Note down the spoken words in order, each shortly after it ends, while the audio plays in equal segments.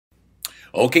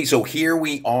Okay, so here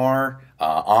we are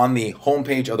on the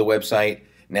homepage of the website.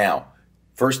 Now,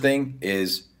 first thing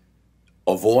is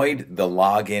avoid the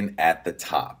login at the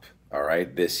top. All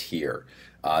right, this here.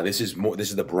 This is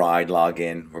the bride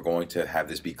login. We're going to have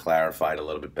this be clarified a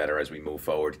little bit better as we move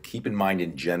forward. Keep in mind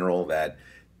in general that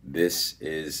this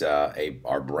is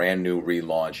our brand new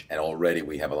relaunch, and already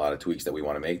we have a lot of tweaks that we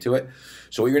want to make to it.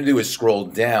 So what you're going to do is scroll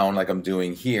down, like I'm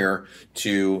doing here,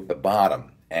 to the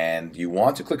bottom, and you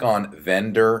want to click on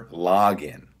Vendor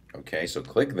Login. Okay, so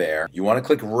click there. You want to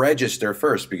click Register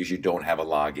first because you don't have a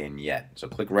login yet. So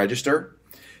click Register,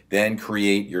 then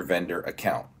create your vendor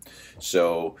account.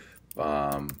 So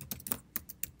I'm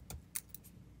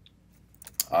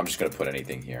just going to put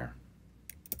anything here.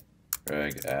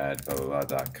 Greg at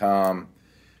blah.com.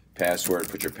 Password,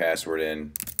 put your password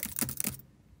in.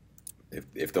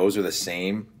 If those are the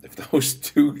same, if those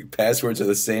two passwords are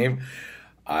the same,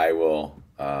 I will,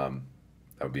 that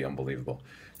would be unbelievable.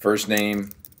 First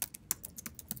name.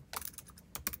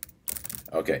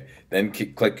 Okay, then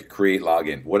click Create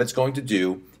Login. What it's going to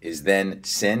do is then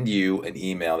send you an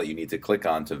email that you need to click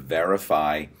on to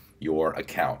verify your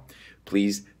account.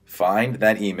 Please find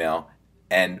that email.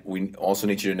 And we also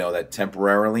need you to know that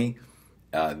temporarily,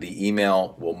 the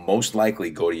email will most likely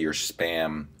go to your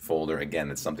spam folder. Again,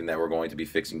 that's something that we're going to be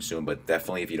fixing soon, but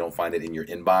definitely if you don't find it in your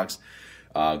inbox,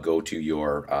 go to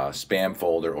your spam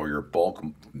folder or your bulk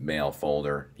mail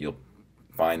folder. You'll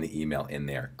find the email in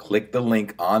there. Click the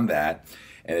link on that,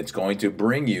 and it's going to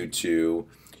bring you to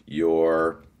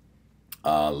your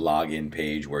login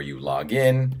page where you log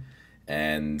in,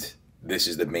 and this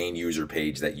is the main user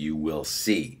page that you will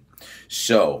see.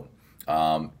 So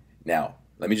now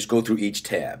let me just go through each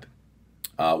tab.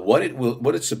 What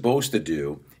it's supposed to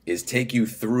do is take you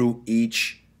through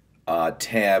each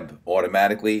tab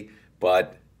automatically,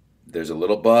 but there's a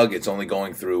little bug. It's only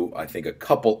going through, I think, a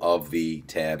couple of the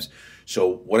tabs.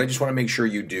 So what I just want to make sure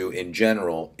you do in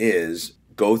general is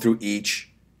go through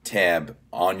each tab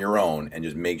on your own and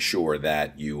just make sure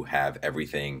that you have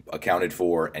everything accounted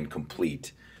for and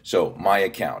complete. So My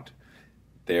Account,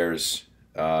 there's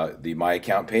the My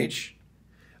Account page.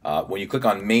 When you click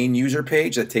on Main User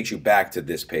Page, that takes you back to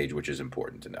this page, which is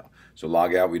important to know. So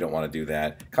log out, we don't want to do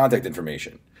that. Contact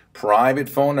information. Private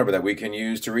phone number that we can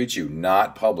use to reach you,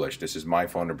 not published. This is my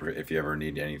phone number if you ever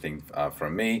need anything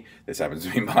from me. This happens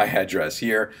to be my address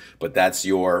here, but that's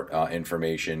your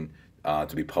information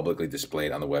to be publicly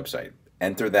displayed on the website.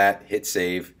 Enter that, hit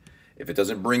save. If it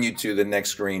doesn't bring you to the next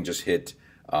screen, just hit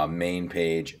main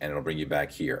page and it'll bring you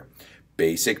back here.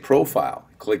 Basic profile.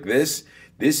 Click this.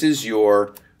 This is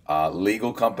your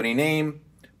legal company name,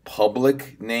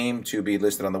 public name to be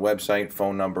listed on the website,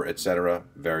 phone number, etc.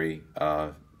 Very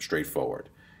straightforward.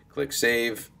 Click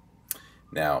Save.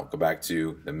 Now go back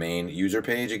to the main user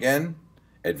page again.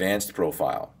 Advanced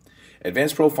Profile.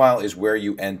 Advanced Profile is where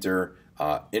you enter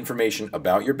information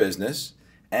about your business,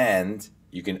 and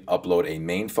you can upload a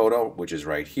main photo, which is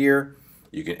right here.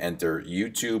 You can enter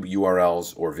YouTube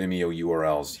URLs or Vimeo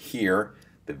URLs here.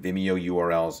 The Vimeo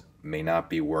URLs may not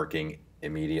be working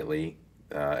immediately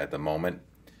at the moment,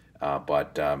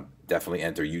 but definitely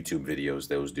enter YouTube videos.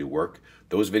 Those do work.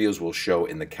 Those videos will show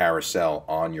in the carousel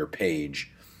on your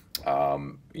page,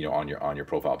 on your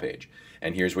profile page.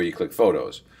 And here's where you click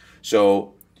Photos.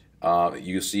 So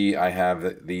you see I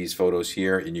have these photos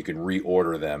here, and you can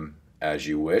reorder them as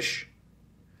you wish.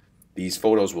 These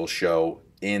photos will show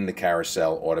in the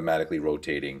carousel automatically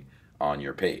rotating on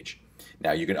your page.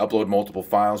 Now you can upload multiple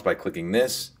files by clicking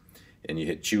this, and you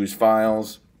hit Choose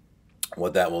Files.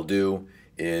 What that will do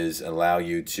is allow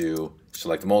you to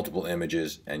select multiple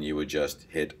images, and you would just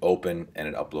hit Open, and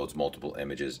it uploads multiple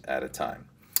images at a time.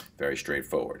 Very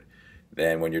straightforward.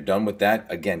 Then when you're done with that,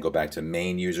 again, go back to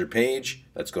main user page.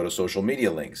 Let's go to social media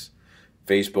links.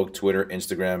 Facebook, Twitter,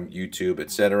 Instagram, YouTube,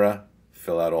 etc.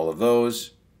 Fill out all of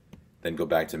those. Then go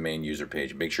back to main user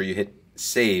page. Make sure you hit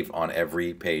save on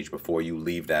every page before you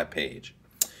leave that page.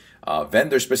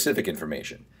 Vendor specific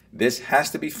information. This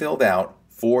has to be filled out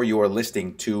for your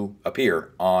listing to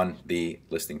appear on the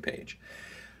listing page.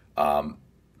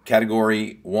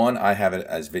 Category 1, I have it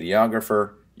as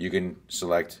videographer. You can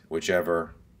select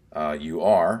whichever you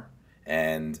are,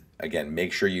 and again,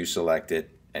 make sure you select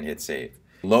it and hit save.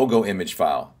 Logo image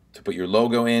file. To put your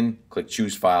logo in, click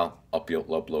Choose File,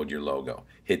 upload your logo.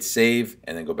 Hit save,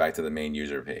 and then go back to the main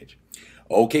user page.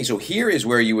 Okay, so here is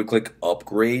where you would click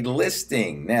Upgrade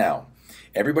Listing. Now,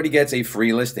 everybody gets a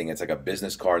free listing. It's like a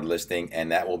business card listing,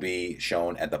 and that will be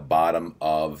shown at the bottom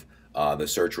of the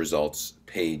search results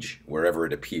page, wherever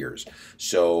it appears.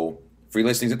 So free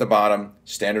listings at the bottom,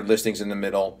 standard listings in the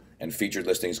middle, and featured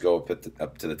listings go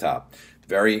up to the top.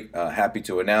 very happy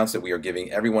to announce that we are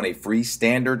giving everyone a free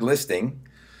standard listing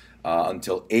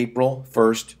until April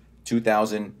 1st,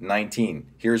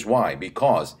 2019. Here's why.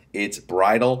 Because it's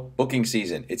bridal booking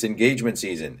season, it's engagement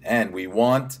season, and we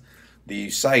want the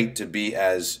site to be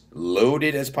as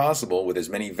loaded as possible with as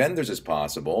many vendors as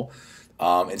possible.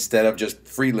 Instead of just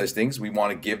free listings, we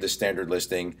want to give the standard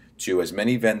listing to as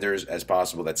many vendors as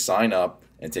possible that sign up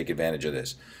and take advantage of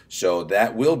this. So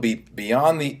that will be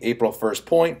beyond the April 1st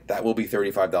point, that will be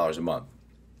 $35 a month.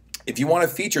 If you want a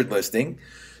featured listing,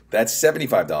 that's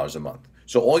 $75 a month.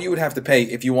 So all you would have to pay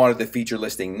if you wanted the feature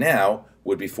listing now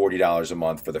would be $40 a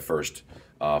month for the first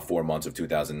 4 months of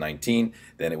 2019.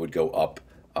 Then it would go up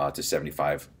to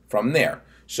 $75 from there.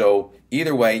 So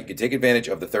either way, you can take advantage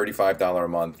of the $35 a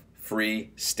month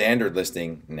free standard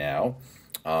listing now,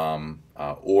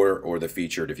 or the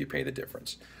featured if you pay the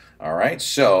difference. All right,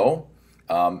 so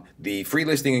the free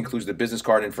listing includes the business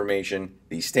card information.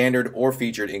 The standard or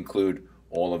featured include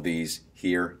all of these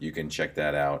here. You can check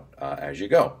that out as you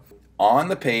go. On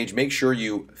the page, make sure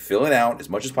you fill it out as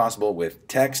much as possible with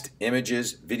text,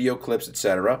 images, video clips,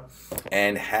 etc.,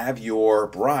 and have your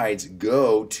brides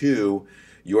go to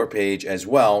your page as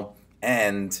well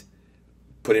and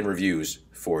put in reviews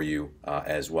for you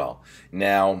as well.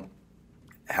 Now,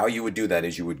 how you would do that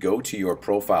is you would go to your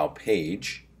profile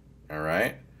page, all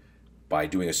right, by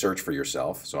doing a search for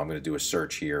yourself. So I'm going to do a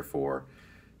search here for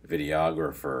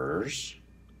videographers.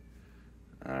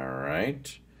 All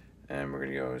right. And we're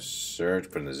going to go search,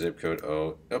 put in the zip code.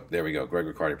 Oh, there we go. Greg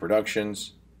Riccardi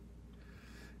Productions.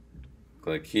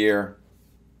 Click here.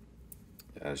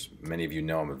 As many of you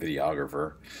know, I'm a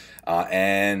videographer.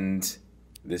 And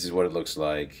this is what it looks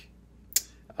like.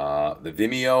 The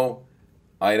Vimeo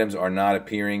items are not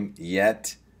appearing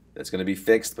yet. That's going to be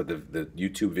fixed, but the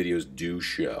YouTube videos do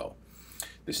show.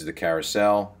 This is the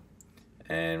carousel.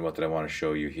 And what did I want to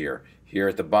show you here? Here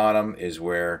at the bottom is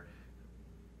where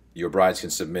your brides can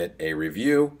submit a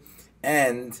review.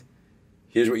 And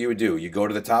here's what you would do. You go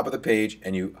to the top of the page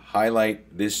and you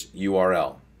highlight this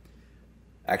URL.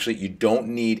 Actually, you don't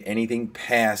need anything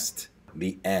past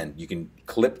the end. You can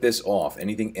clip this off.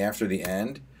 Anything after the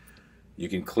end, you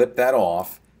can clip that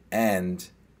off and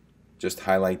just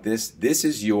highlight this. This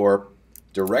is your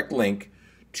direct link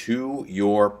to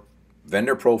your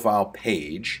vendor profile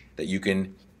page that you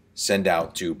can send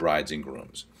out to brides and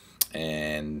grooms.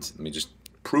 And let me just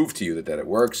prove to you that it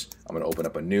works. I'm going to open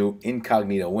up a new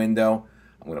incognito window.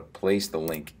 I'm going to place the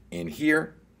link in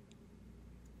here.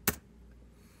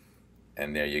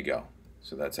 And there you go.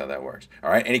 So that's how that works. All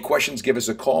right. Any questions, give us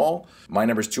a call. My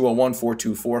number is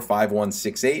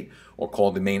 201-424-5168 or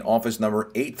call the main office number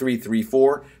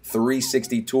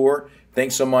 8334-360-TOUR.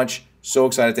 Thanks so much. So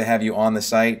excited to have you on the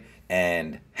site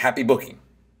and happy booking.